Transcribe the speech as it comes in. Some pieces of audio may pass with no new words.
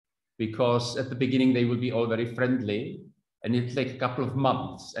because at the beginning they will be all very friendly, and it'll take a couple of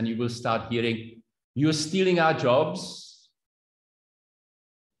months, and you will start hearing, "You're stealing our jobs."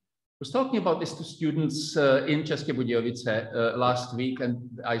 I was talking about this to students in České Budějovice last week, and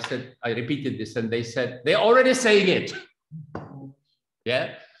I repeated this, and they said, "They're already saying it." Yeah.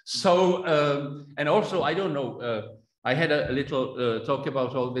 So, and also, I don't know, I had a little talk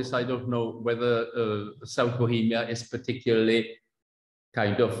about all this. I don't know whether South Bohemia is particularly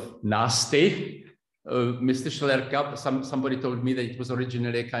kind of nasty. Mr. Schlerka, somebody told me that it was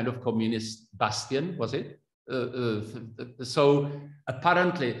originally a kind of communist bastion, was it? So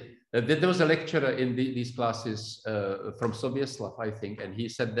apparently, there was a lecturer in these classes from Sobieslav, I think, and he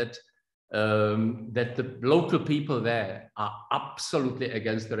said that that the local people there are absolutely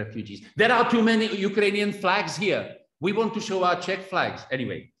against the refugees. There are too many Ukrainian flags here. We want to show our Czech flags.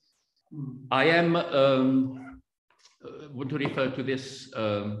 Anyway, I am want to refer to this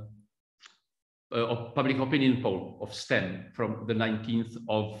public opinion poll of STEM from the 19th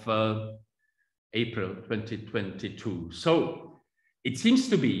of April 2022. So it seems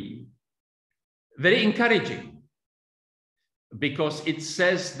to be very encouraging, because it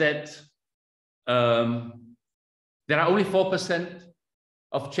says that there are only 4%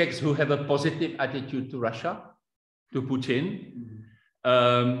 of Czechs who have a positive attitude to Russia, to Putin.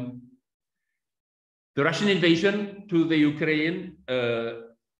 The Russian invasion to the Ukraine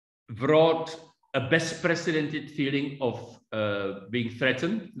brought a best-precedented feeling of being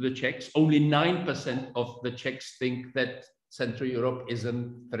threatened to the Czechs. Only 9% of the Czechs think that Central Europe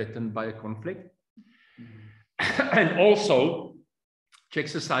isn't threatened by a conflict. And also, Czech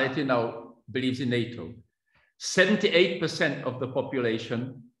society now believes in NATO. 78% of the population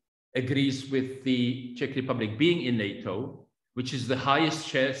agrees with the Czech Republic being in NATO, which is the highest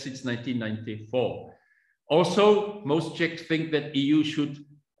share since 1994. Also, most Czechs think that EU should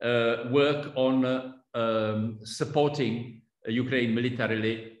work on supporting Ukraine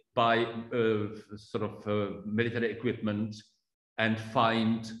militarily by military equipment, and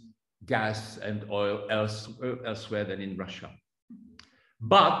find gas and oil elsewhere than in Russia.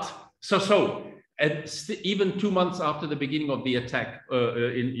 But even 2 months after the beginning of the attack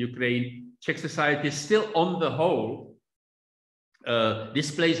in Ukraine, Czech society still, on the whole,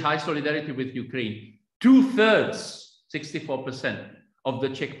 displays high solidarity with Ukraine. 2/3, 64% of the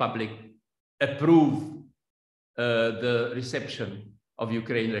Czech public approve the reception of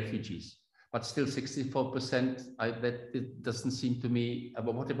Ukrainian refugees, but still 64%, that it doesn't seem to me.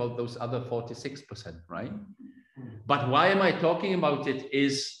 But what about those other 46%, right? But why am I talking about it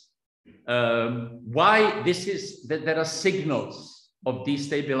is why this is, that there are signals of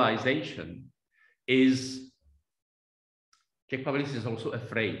destabilization, is Czech Republic is also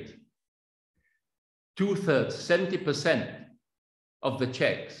afraid. 2/3, 70% of the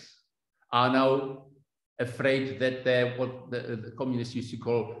Czechs are now afraid that what the communists used to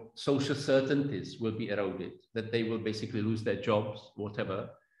call social certainties will be eroded, that they will basically lose their jobs, whatever.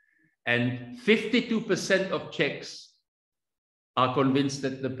 And 52% of Czechs are convinced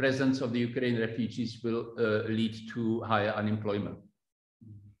that the presence of the Ukrainian refugees will lead to higher unemployment.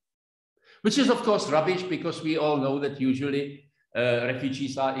 Which is, of course, rubbish, because we all know that usually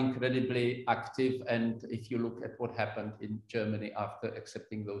refugees are incredibly active. And if you look at what happened in Germany after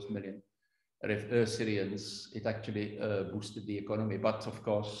accepting those million Syrians, it actually boosted the economy. But of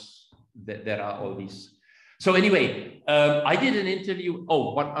course, there are all these. So anyway, I did an interview.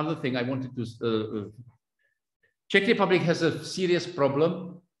 Oh, one other thing I wanted to. Czech Republic has a serious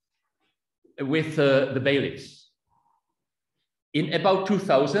problem with the bailiffs. In about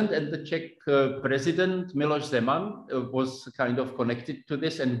 2000, and the Czech president Miloš Zeman was kind of connected to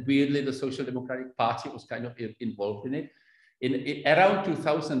this, and weirdly the Social Democratic Party was kind of involved in it. In around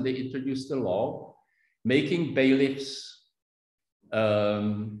 2000, they introduced a law making bailiffs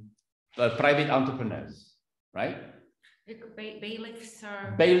private entrepreneurs, right? Bailiffs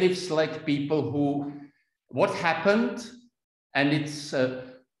are... Bailiffs, like people who, what happened, and it's,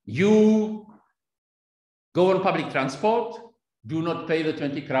 you go on public transport, do not pay the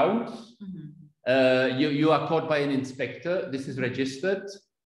 20 crowns, you are caught by an inspector, this is registered,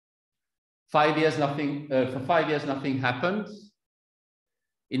 5 years, nothing, for 5 years, nothing happens.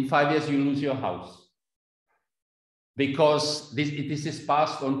 In 5 years, you lose your house. Because this is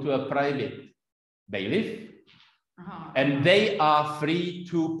passed on to a private bailiff, and they are free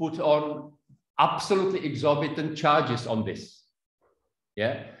to put on absolutely exorbitant charges on this.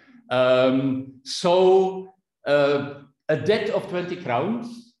 Yeah. So a debt of 20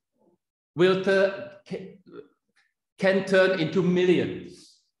 crowns will can turn into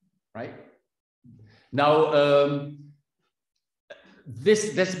millions, right? Now,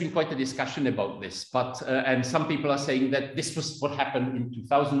 there's been quite a discussion about this, but and some people are saying that this was what happened in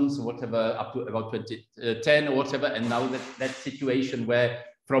 2000s or whatever, up to about 2010 or whatever, and now that situation where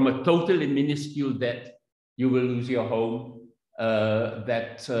from a totally minuscule debt you will lose your home,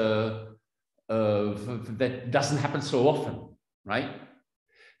 that doesn't happen so often, right?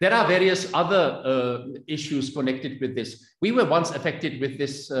 There are various other issues connected with this. We were once affected with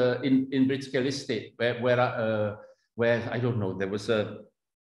this in Britské listy, where I don't know, there was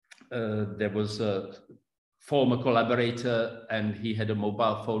a former collaborator and he had a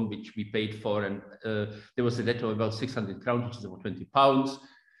mobile phone which we paid for, and there was a debt of about 600 crowns, which is about 20 pounds.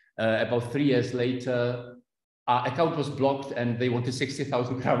 About 3 years later, our account was blocked and they wanted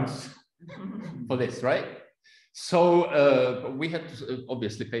 60,000 crowns for this, right? So we had to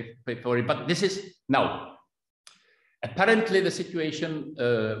obviously pay for it, but this is now. Apparently the situation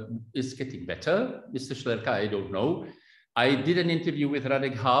is getting better. Mr. Schlerka, I don't know. I did an interview with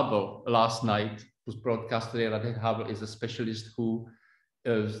Radek Hábl last night, who's broadcaster. Radek Hábl is a specialist who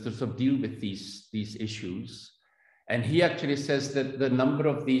sort of deal with these issues. And he actually says that the number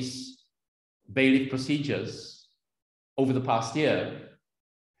of these bailiff procedures over the past year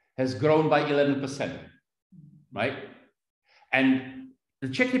has grown by 11%, right? And the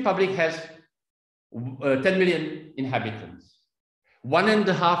Czech Republic has 10 million inhabitants.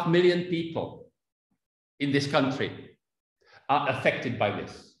 1.5 million people in this country are affected by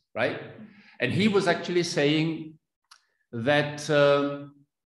this, right? And he was actually saying that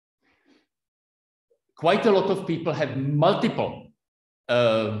quite a lot of people have multiple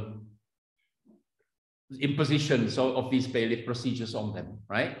impositions of these bailiff procedures on them,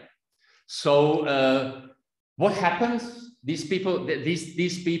 right? So what happens? These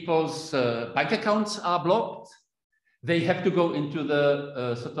people's bank accounts are blocked. They have to go into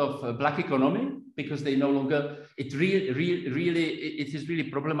the sort of black economy because they no longer. It is really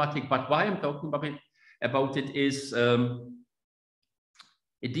problematic. But why I'm talking about it is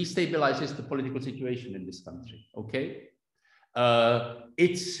it destabilizes the political situation in this country. Okay,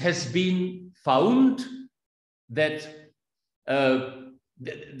 it has been found that.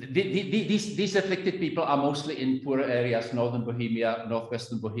 These afflicted people are mostly in poorer areas, northern Bohemia,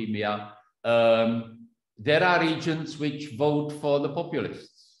 northwestern Bohemia. There are regions which vote for the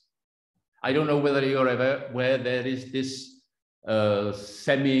populists. I don't know whether you're aware where there is this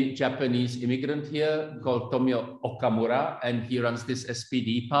semi-Japanese immigrant here called Tomio Okamura, and he runs this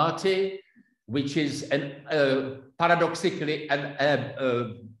SPD party, which is paradoxically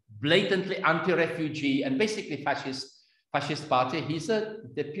a blatantly anti-refugee and basically fascist party. He's a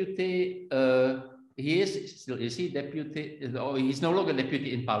deputy, he is he deputy? No, he's no longer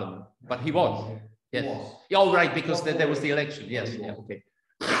deputy in parliament, but he was. Yes. Yeah, oh, right, because there was the election. Yes, yeah, okay.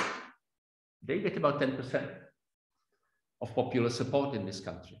 They get about 10% of popular support in this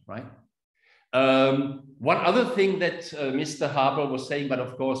country, right? One other thing that Mr. Hábl was saying, but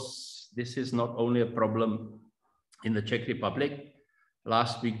of course, this is not only a problem in the Czech Republic.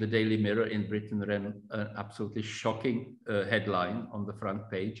 Last week, the Daily Mirror in Britain ran an absolutely shocking headline on the front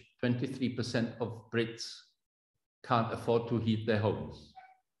page. 23% of Brits can't afford to heat their homes.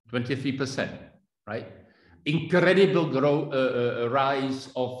 23%, right? Incredible rise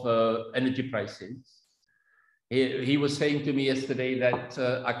of energy prices. He was saying to me yesterday that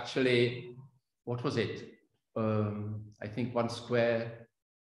actually, what was it? I think 1 square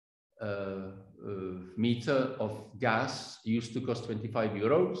meter of gas used to cost 25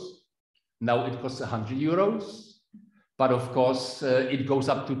 euros. Now it costs 100 euros. But of course, it goes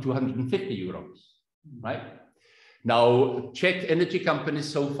up to 250 euros, right? Now, Czech energy companies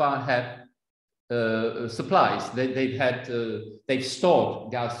so far have supplies. They've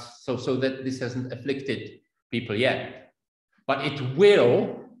stored gas so that this hasn't afflicted people yet. But it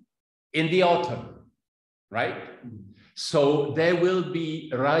will in the autumn, right? So there will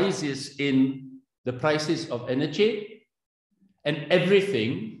be rises in the prices of energy and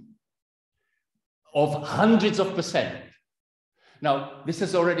everything of hundreds of %. Now, this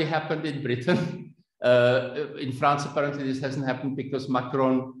has already happened in Britain. In France, apparently this hasn't happened because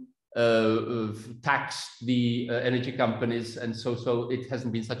Macron taxed the energy companies, and so it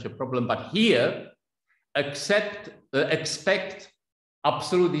hasn't been such a problem. But here, expect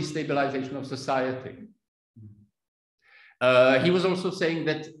absolute destabilization of society. He was also saying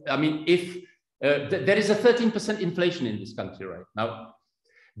that, I mean, if there is a 13% inflation in this country right now,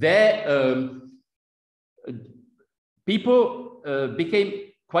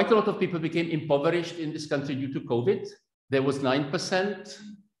 quite a lot of people became impoverished in this country due to COVID. There was 9%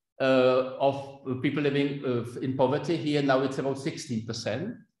 of people living in poverty here. Now it's about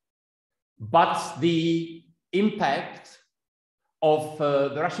 16%. But the impact of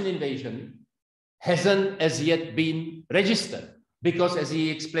the Russian invasion hasn't as yet been registered, because as he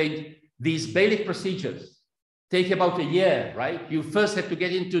explained, these bailiff procedures take about a year, right? You first have to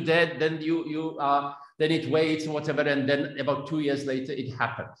get into debt, then then it waits and whatever, and then about 2 years later it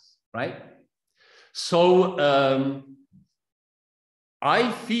happens, right? So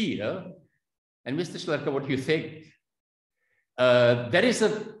I fear, and Mr. Schlerker, what do you think? There is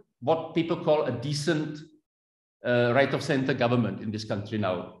what people call a decent right of center government in this country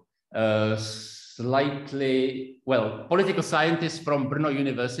now. Slightly, well, political scientist from Brno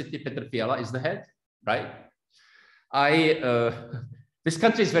University, Petr Fiala, is the head, right? This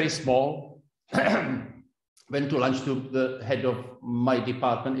country is very small. Went to lunch to the head of my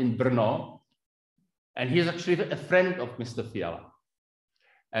department in Brno, and he's actually a friend of Mr. Fiala.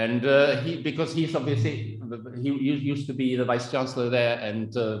 And because he's obviously, he used to be the vice chancellor there,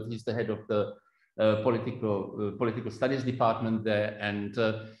 and he's the head of the political studies department there. And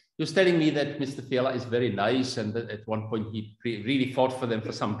he was telling me that Mr. Fiala is very nice, and that at one point he really fought for them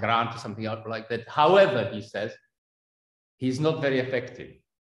for some grant or something like that. However, he says, he's not very effective,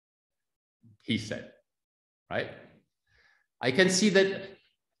 he said, right? I can see that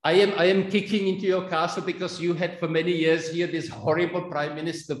I am kicking into your castle, because you had for many years here this horrible prime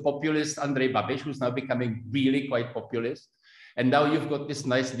minister, populist Andrej Babiš, who's now becoming really quite populist. And now you've got this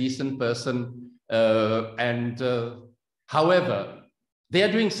nice, decent person. However, they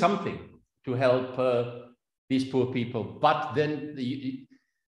are doing something to help these poor people. But then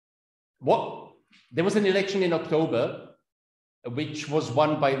there was an election in October, which was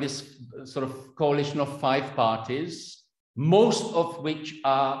won by this sort of coalition of 5 parties, most of which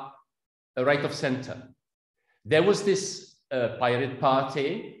are right of center. There was this Pirate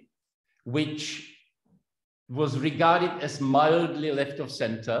Party, which was regarded as mildly left of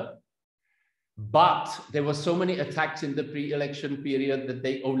center, but there were so many attacks in the pre-election period that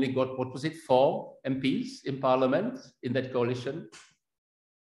they only got, what was it, 4 MPs in parliament in that coalition?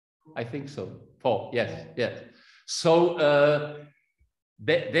 I think so, 4, yes, yes. So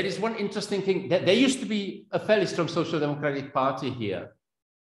there is one interesting thing. There used to be a fairly strong social democratic party here.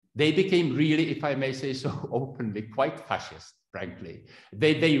 They became really, if I may say so openly, quite fascist, frankly.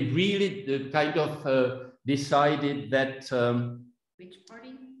 They really kind of decided that... Which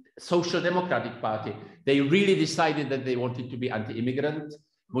party? Social Democratic Party. They really decided that they wanted to be anti-immigrant,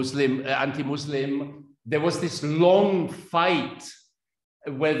 Muslim, anti-Muslim. There was this long fight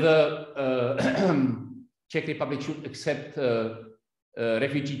whether Czech Republic should accept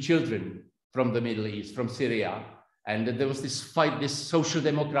refugee children from the Middle East, from Syria. And there was this fight, this social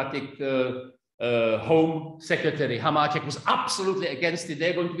democratic Home Secretary, Hamáček, was absolutely against it.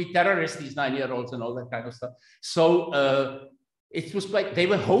 They're going to be terrorists, these 9-year-olds and all that kind of stuff. So it was like they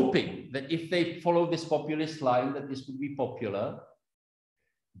were hoping that if they follow this populist line, that this would be popular.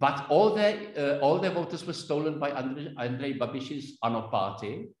 But all their voters were stolen by Andrej Babiš's ANO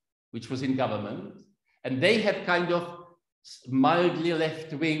party, which was in government. And they had kind of mildly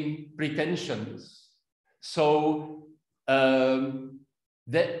left-wing pretensions. So in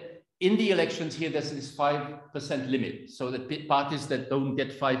the elections here, there's this 5% limit. So that parties that don't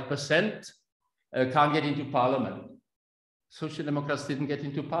get 5% can't get into parliament. Social Democrats didn't get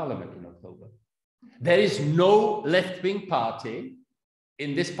into parliament in October. There is no left-wing party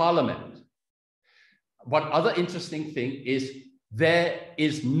in this parliament. One other interesting thing is there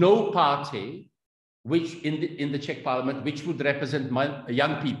is no party which in the Czech parliament which would represent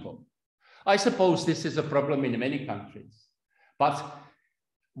young people. I suppose this is a problem in many countries. But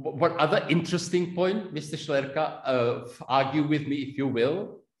what other interesting point, Mr. Schlerka, argue with me if you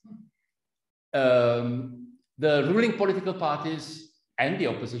will, the ruling political parties and the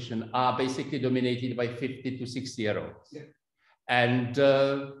opposition are basically dominated by 50 to 60-year-olds. Yeah. And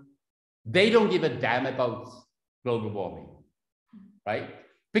they don't give a damn about global warming, right?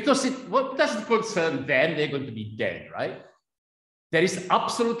 Because what doesn't concern them, they're going to be dead, right? There is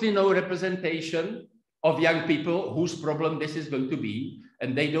absolutely no representation of young people whose problem this is going to be,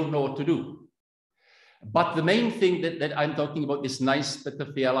 and they don't know what to do. But the main thing that I'm talking about, this nice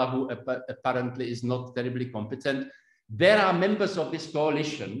Petr Fiala, who apparently is not terribly competent, there are members of this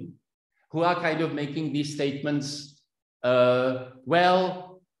coalition who are kind of making these statements,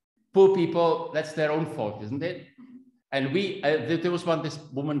 well, poor people, that's their own fault, isn't it? And there was this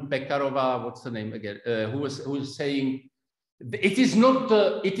woman, Pekarova, what's her name again, who was saying, it is not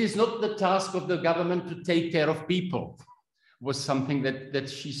the task of the government to take care of people, was something that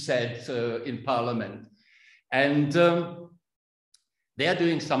she said in parliament. And they are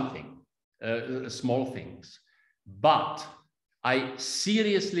doing something, small things. But I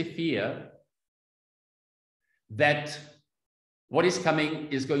seriously fear that what is coming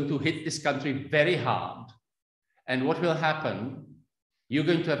is going to hit this country very hard. And what will happen, you're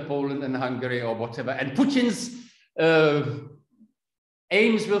going to have Poland and Hungary or whatever, and Putin's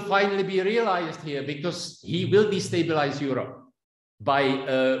aims will finally be realized here, because he will destabilize Europe by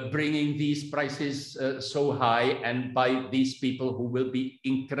bringing these prices so high, and by these people who will be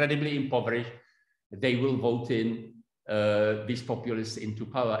incredibly impoverished, they will vote in these populists into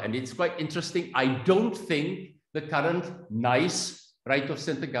power. And it's quite interesting. I don't think the current nice right of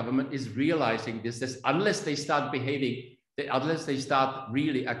center government is realizing this, unless they start behaving, unless they start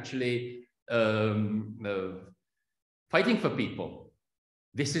really actually fighting for people.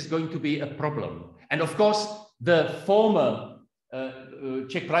 This is going to be a problem. And of course, the former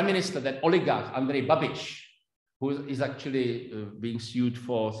Czech Prime Minister, that oligarch, Andrej Babiš, who is actually being sued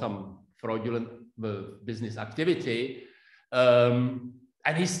for some fraudulent business activity,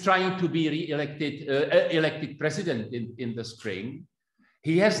 and he's trying to be re-elected, elected president in the spring.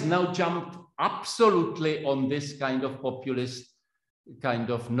 He has now jumped absolutely on this kind of populist kind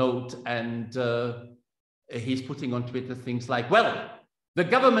of note, and he's putting on Twitter things like, well, the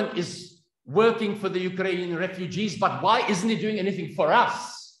government is working for the Ukrainian refugees, but why isn't he doing anything for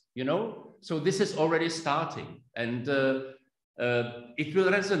us? You know, so this is already starting, and it will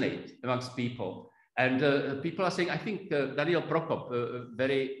resonate amongst people. And people are saying, I think Daniel Prokop, a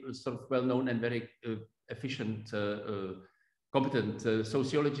very sort of well-known and very efficient, competent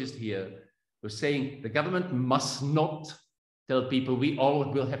sociologist here, was saying the government must not tell people we all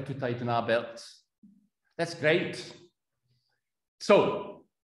will have to tighten our belts. That's great. So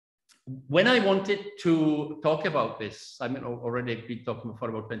when I wanted to talk about this, I mean, already been talking for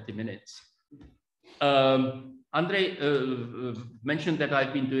about 20 minutes. Andrej mentioned that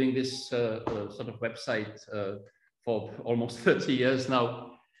I've been doing this sort of website for almost 30 years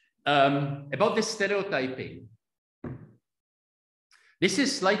now, about this stereotyping. This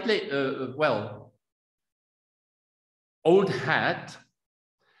is slightly, well, old hat,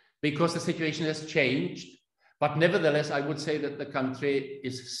 because the situation has changed. But nevertheless, I would say that the country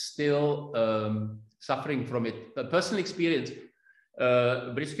is still suffering from it. The personal experience,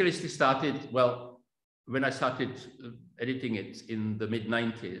 Britskalisti started, well, when I started editing it in the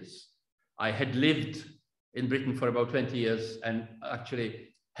mid-90s, I had lived in Britain for about 20 years and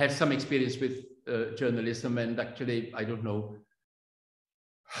actually had some experience with journalism, and actually, I don't know,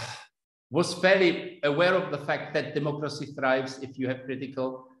 was fairly aware of the fact that democracy thrives if you have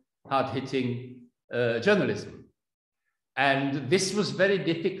critical, hard-hitting journalism. And this was very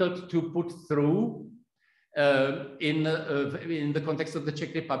difficult to put through in the context of the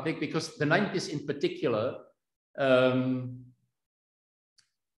Czech Republic, because the 90s in particular,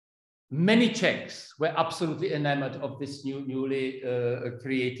 many Czechs were absolutely enamored of this newly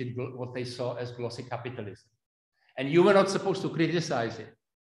created, what they saw as glossy capitalism. And you were not supposed to criticize it.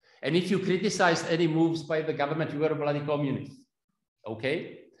 And if you criticized any moves by the government, you were a bloody communist,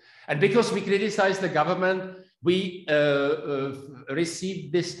 okay? And because we criticized the government, we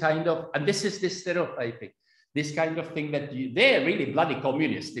received this kind of, and this is this stereotyping, this kind of thing that they're really bloody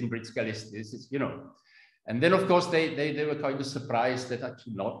communists in Britskalisti, this is, you know. And then, of course, they were kind of surprised that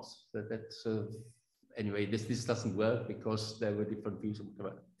actually not, anyway, this doesn't work because there were different views.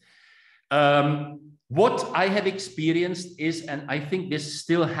 What I have experienced is, and I think this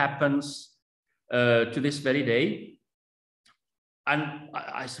still happens to this very day, and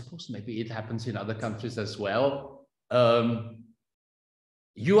I suppose maybe it happens in other countries as well.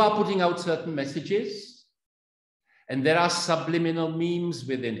 You are putting out certain messages, and there are subliminal memes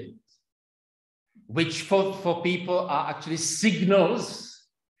within it, which for people are actually signals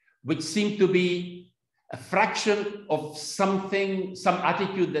which seem to be a fraction of something, some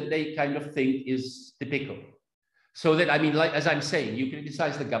attitude that they kind of think is typical. So that, I mean, like, as I'm saying, you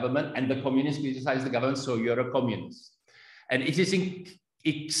criticize the government and the communists criticize the government, so you're a communist. And it is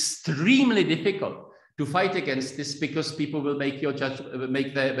extremely difficult to fight against this, because people will make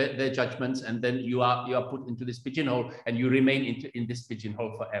their judgments, and then you are put into this pigeonhole, and you remain in this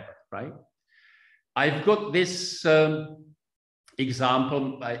pigeonhole forever, right? I've got this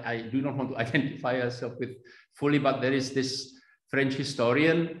example. I do not want to identify myself with fully, but there is this French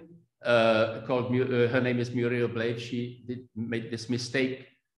historian called, her name is Muriel Blave. She made this mistake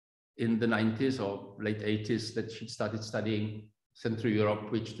in the 90s or late 80s that she started studying Central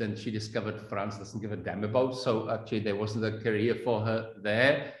Europe, which then she discovered France doesn't give a damn about. So actually there wasn't a career for her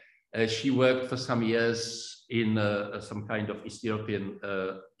there. She worked for some years in some kind of East European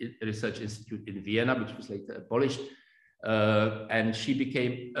research institute in Vienna, which was later abolished. And she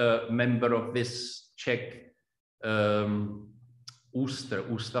became a member of this Czech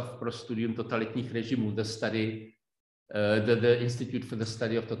Ústav pro studium totalitních režimů, the study the Institute for the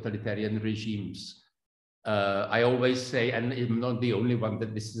Study of Totalitarian Regimes. I always say, and I'm not the only one,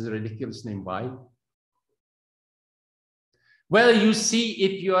 that this is a ridiculous name. Why? Well, you see,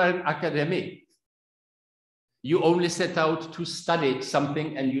 if you are an academic, you only set out to study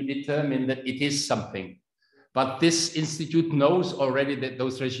something and you determine that it is something. But this institute knows already that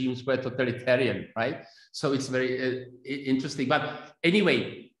those regimes were totalitarian, right? So it's very interesting. But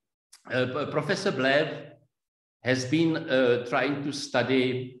anyway, Professor Blair has been trying to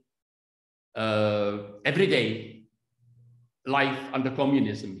study everyday life under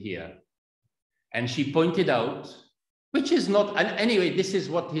communism here. And she pointed out, which is not, and anyway, this is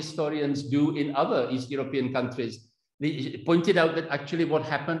what historians do in other East European countries. They pointed out that actually what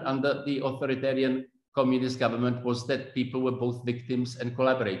happened under the authoritarian communist government was that people were both victims and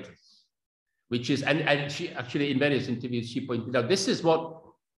collaborators, which is, and she actually in various interviews, she pointed out, this is what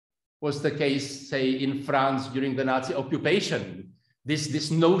was the case, say, in France during the Nazi occupation.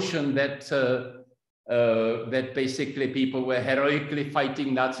 This notion that, that basically people were heroically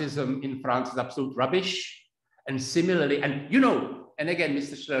fighting Nazism in France is absolute rubbish. And similarly, and you know, and again,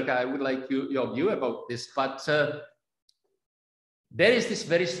 Mr. Schlerke, I would like your view about this, but there is this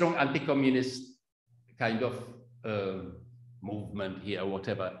very strong anti-communist kind of movement here, or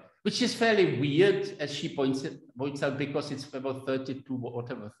whatever, which is fairly weird, as she points out, because it's about 32,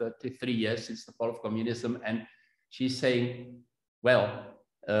 whatever, 33 years since the fall of communism. And she's saying, well,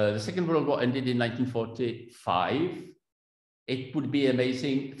 the Second World War ended in 1945. It would be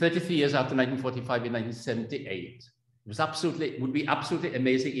amazing, 33 years after 1945 in 1978. It would be absolutely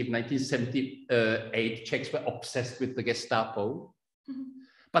amazing if 1978 Czechs were obsessed with the Gestapo. Mm-hmm.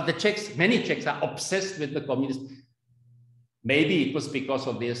 But the Czechs, many Czechs are obsessed with the communists. Maybe it was because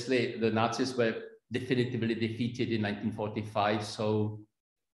obviously the Nazis were definitively defeated in 1945. So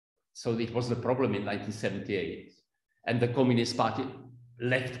it was the problem in 1978. And the Communist Party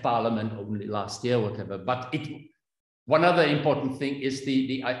left parliament only last year, whatever. But one other important thing is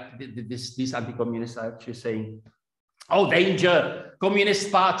these anti-communists are actually saying, oh, danger,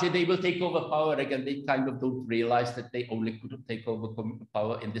 Communist Party, they will take over power again. They kind of don't realize that they only could take over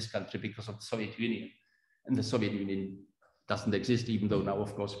power in this country because of the Soviet Union. And the Soviet Union doesn't exist, even though now,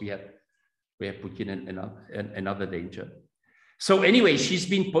 of course, we have Putin and another danger. So anyway, she's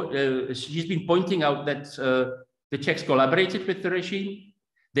been pointing out that the Czechs collaborated with the regime.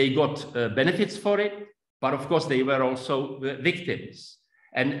 They got benefits for it. But of course, they were also victims.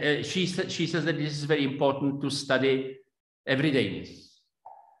 And she says that this is very important to study everydayness.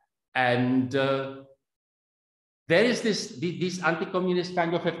 And there is these anti-communists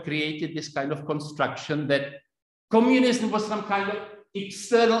kind of have created this kind of construction that communism was some kind of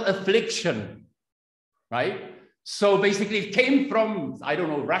external affliction, right? So basically it came from, I don't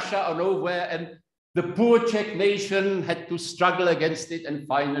know, Russia or nowhere, and the poor Czech nation had to struggle against it, and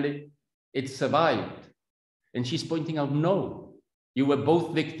finally it survived. And she's pointing out, no, you were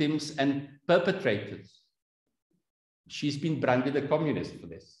both victims and perpetrators. She's been branded a communist for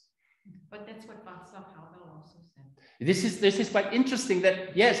this. But that's what Václav Havel also said. This is quite interesting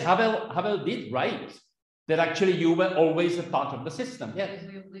that, yes, Havel did write that actually you were always a part of the system. Yes.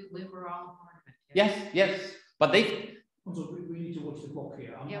 We were all part of it. Yes. But they... We need to watch the clock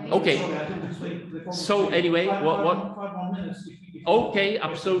here. Okay. Sorry, so anyway, what? 5 more minutes. Okay,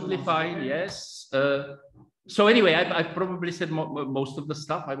 absolutely fine, yes. So anyway, I've probably said most of the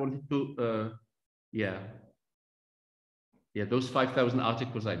stuff I wanted to, yeah, those 5,000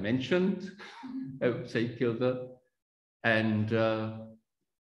 articles I mentioned, I would say, Kilda, and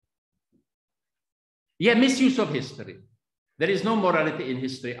yeah, misuse of history. There is no morality in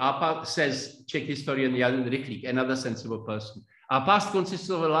history. Our past, says Czech historian Jan Rychlík, another sensible person. Our past consists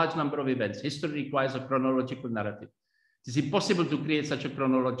of a large number of events. History requires a chronological narrative. It is impossible to create such a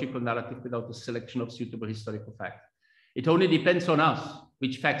chronological narrative without a selection of suitable historical facts. It only depends on us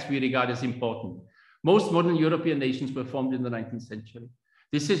which facts we regard as important. Most modern European nations were formed in the 19th century.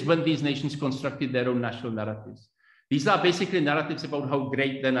 This is when these nations constructed their own national narratives. These are basically narratives about how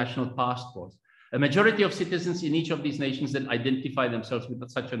great their national past was. A majority of citizens in each of these nations then identify themselves with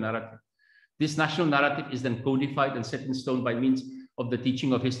such a narrative. This national narrative is then codified and set in stone by means of the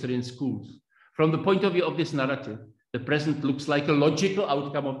teaching of history in schools. From the point of view of this narrative, the present looks like a logical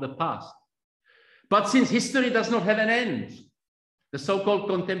outcome of the past. But since history does not have an end, the so-called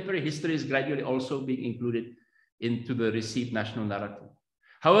contemporary history is gradually also being included into the received national narrative.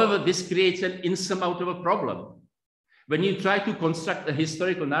 However, this creates an insurmountable problem. When you try to construct a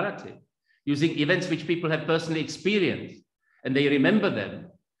historical narrative using events which people have personally experienced and they remember them,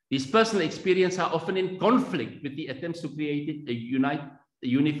 these personal experiences are often in conflict with the attempts to create a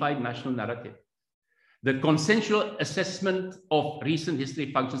unified national narrative. The consensual assessment of recent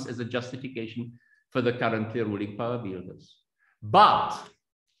history functions as a justification for the currently ruling power wielders. But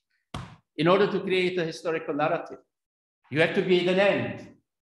in order to create a historical narrative, you have to create an end,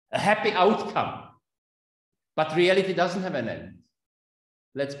 a happy outcome. But reality doesn't have an end.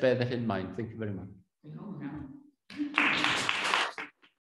 Let's bear that in mind. Thank you very much. Oh, no.